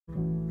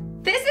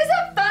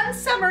fun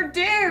summer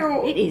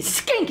do? It is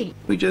skanky.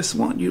 We just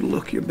want you to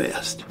look your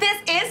best. This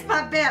is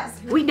my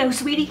best. We know,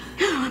 sweetie,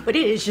 but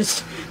it is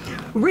just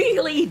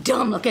really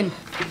dumb looking.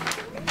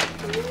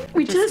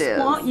 We just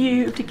want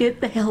you to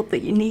get the help that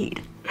you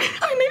need.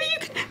 I mean,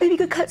 maybe you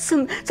could cut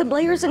some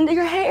layers into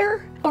your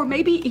hair, or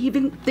maybe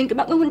even think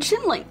about going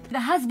chin length. The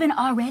husband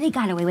already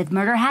got away with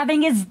murder,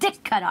 having his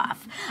dick cut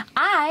off.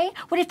 I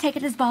would have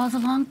taken his balls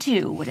along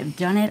too. Would have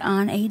done it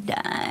on a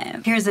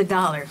dime. Here's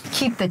 $1.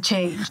 Keep the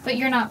change. But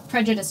you're not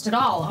prejudiced at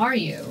all, are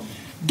you?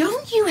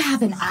 Don't you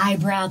have an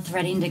eyebrow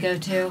threading to go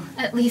to?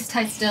 At least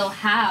I still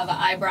have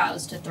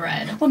eyebrows to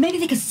thread. Well, maybe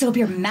they could soap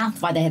your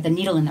mouth while they have the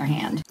needle in their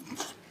hand.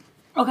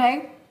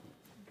 Okay,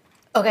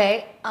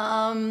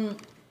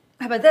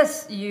 how about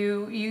this?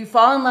 You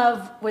fall in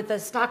love with a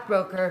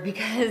stockbroker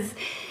because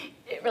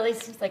it really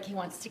seems like he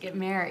wants to get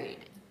married.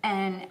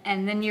 And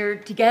then you're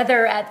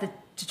together at the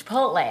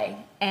Chipotle,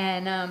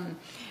 and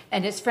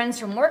his friends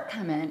from work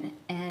come in,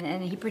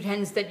 and he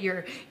pretends that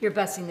you're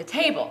bussing the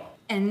table.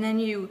 And then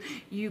you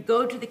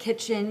go to the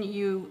kitchen,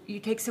 you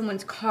take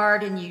someone's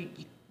card, and you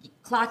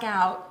clock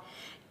out,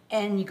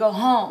 and you go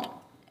home.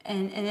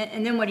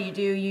 And then what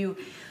do? You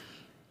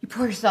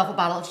pour yourself a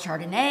bottle of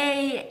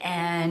Chardonnay,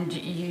 and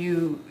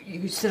you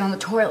sit on the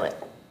toilet.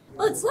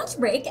 Well, it's lunch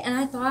break, and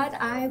I thought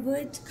I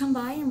would come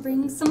by and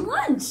bring some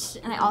lunch.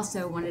 And I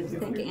also wanted to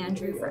thank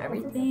Andrew for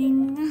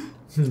everything.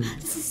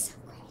 This is so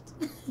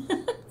great.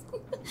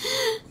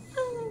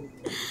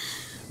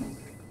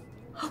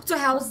 So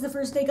how's the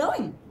first day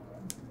going?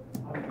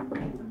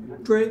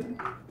 Great.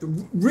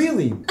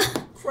 Really?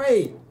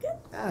 Great.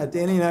 Yeah,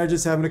 Danny and I are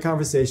just having a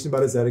conversation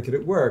about his etiquette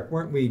at work,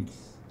 weren't we,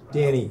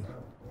 Danny?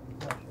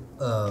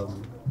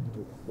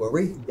 Were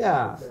we?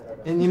 Yeah.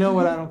 And you know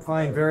what I don't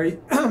find very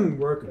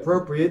work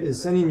appropriate is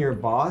sending your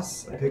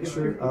boss a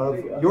picture of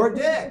your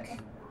dick.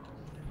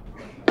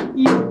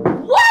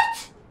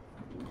 What?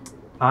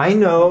 I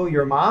know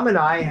your mom and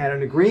I had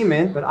an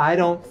agreement, but I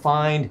don't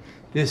find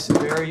this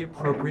very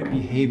appropriate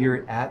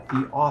behavior at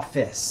the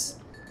office.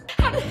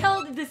 How the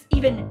hell did this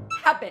even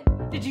happen?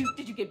 Did you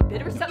get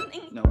bit or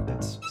something? No,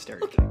 that's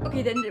stereotype.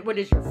 Okay, then what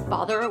is your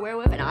father aware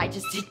of and I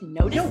just didn't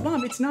notice? No,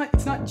 Mom, it's not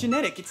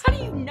genetic. It's. How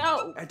do you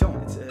know? I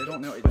don't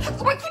know.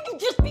 Why couldn't you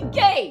just be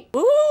gay?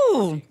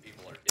 Ooh,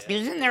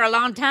 been in there a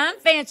long time,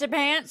 fancy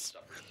pants.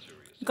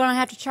 I'm gonna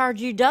have to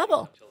charge you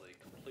double.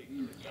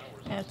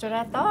 That's what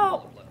I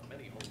thought.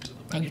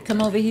 And you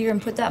come over here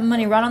and put that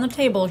money right on the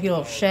table, you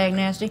little shag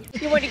nasty.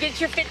 You want to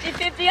get your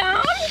 50-50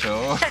 on?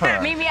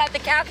 Sure. Meet me at the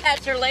cow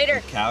catcher later.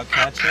 Cow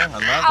catcher? I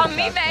love On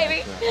me,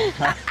 baby.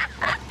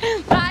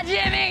 Bye,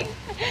 Jimmy.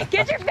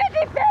 Get your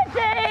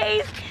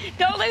 50-50s.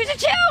 Don't lose your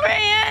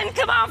children.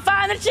 Come on,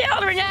 find the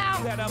children now.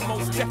 That I'm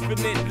most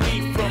definitely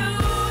from.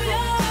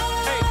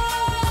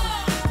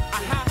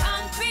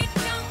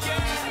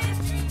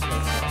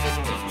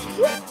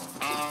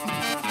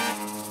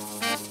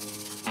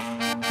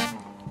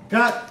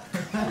 Cut.